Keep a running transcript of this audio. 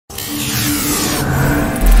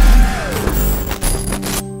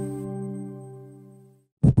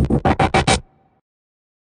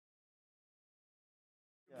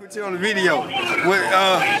On the video,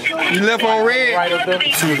 you left on red.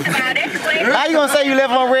 How you gonna say you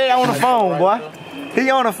left on red on the phone, boy? He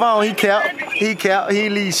on the phone. He kept. He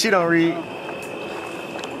leave shit on red.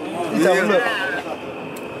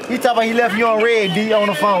 He talking about he left you on red, D, on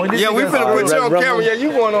the phone. Yeah, we finna put you on camera. Yeah,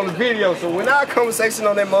 you going on the video. So when our conversation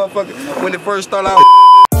on that motherfucker, when it first started out.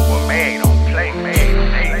 Well, man, don't play, man.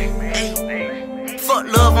 Hey, fuck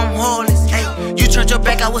love, I'm heartless. Hey, you turned your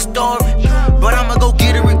back, I was starving, but I'ma go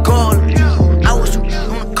get it regardless. I was on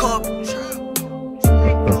the carpet.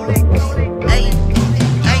 Hey,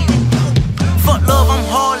 fuck love, I'm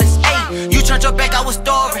heartless. Hey, you turned your back, I was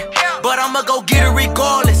starving, but I'ma go get it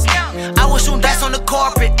regardless. I was shooting dice on the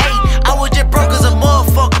carpet. Hey, I was just broke as a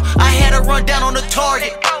motherfucker. I had to run down on the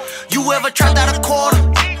target. You ever trapped out a quarter?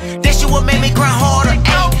 That shit what made me grind harder.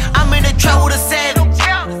 Ay, I'm in the trap with a savage.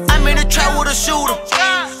 I'm in the trap with a shooter.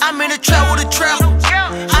 I'm in the trap with a trapper.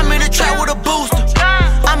 I'm in the trap with a booster.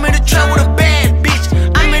 I'm in the trap with a bad bitch.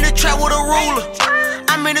 I'm in the trap with a ruler.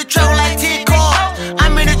 I'm in the trap with like 10 cars.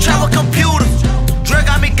 I'm in the trap with computers. Drug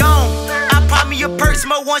got me gone. I popped me a perk,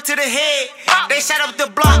 smoke one to the head. They shot up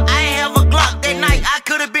the block. I ain't have a Glock that night. I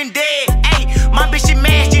could've been dead. Ay, my bitch she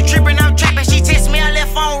mad. She tripping, I'm trapping. She text me, I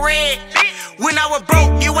left on red. When I was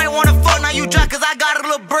broke, you ain't wanna fuck, now you drunk cause I got a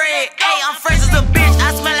little bread. Ayy, I'm fresh as a bitch,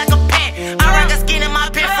 I smell like a pant. I rock a skin in my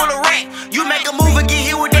pen full of rat. You make a move and get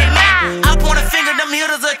hit with that mat. I point a finger, them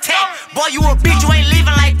hitters attack. Boy, you a bitch, you ain't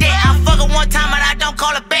leaving like that. I fuck her one time and I don't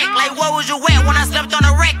call her back. Like, where was you at when I slept on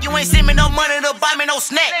the rack? You ain't send me no money to buy me no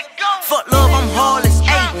snack. Fuck love, I'm heartless.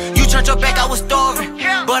 Ayy, you turned your back, I was starving,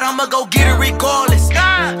 but I'ma go get it regardless.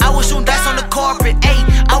 I was shooting dice on the carpet. Ayy,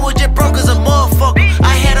 I was just broke as a motherfucker.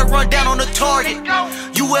 I had to run down on the target.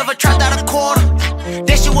 You ever trapped out a quarter?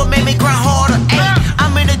 That shit what made me grind harder. Ay,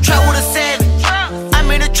 I'm in the trap with a savage. I'm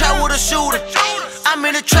in the trap with a shooter. I'm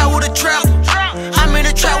in the trap with a trapper. I'm in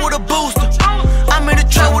the trap with a booster. I'm in the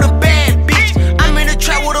trap with a bad bitch. I'm in the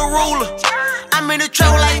trap with a ruler. I'm in the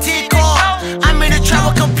trap with like 10 cars. I'm in the trap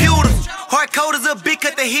with computers. Hard code is a bitch,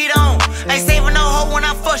 cut the heat on. Ain't saving no hoe when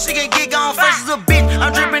I fuck, she can get gone. Fresh as a bitch,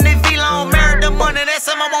 I'm dripping in V-Long. Married the money, that's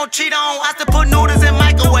something I won't cheat on. I still put noodles in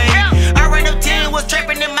microwave. I ran up 10, was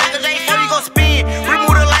trapping in Michael J. Before you go spin,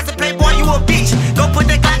 remove the lights and play, boy, you a bitch. Go put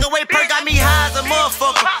that Glock away, perk got me high as a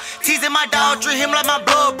motherfucker. Teasing my dog, treat him like my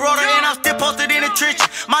blood brother, and I'm still posted in the trenches.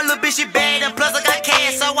 My little bitch, she bad, and plus I got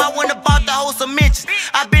cash, so I went and bought the whole some mentions.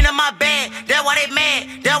 I been in my bag, that's why they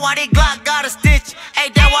mad, that's why they Glock got a stitch. Hey,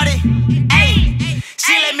 that's why they, ayy,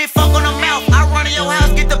 she let me fuck on the mouth. I run to your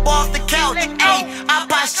house, get the ball off the couch. Ayy, I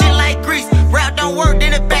buy shit like grease, rap don't work,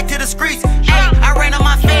 then it back to the streets. Ayy, I ran on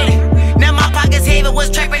my fatty. Now my pockets heavy,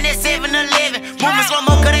 was trapping at 7-Eleven. Moving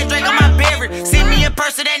slow-mo, cause they drink on my beverage. See me in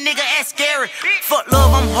person, that nigga act scary. Fuck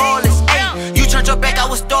love, I'm heartless. Ayy, you turned your back, I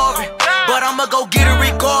was starving, but I'ma go get it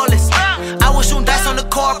regardless. I was shooting dice on the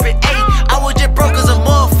carpet. Ayy, I was just broke as a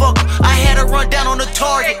motherfucker. I had to run down on the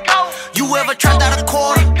target. You ever trapped out a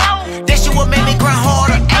quarter? That shit what made me grind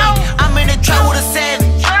harder. Ayy, I'm in the trap with a savage.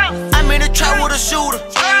 I'm in the trap with a shooter.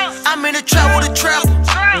 I'm in the trap with a trapper.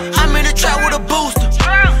 I'm in the trap with a booster.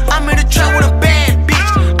 I'm in the trap with a bad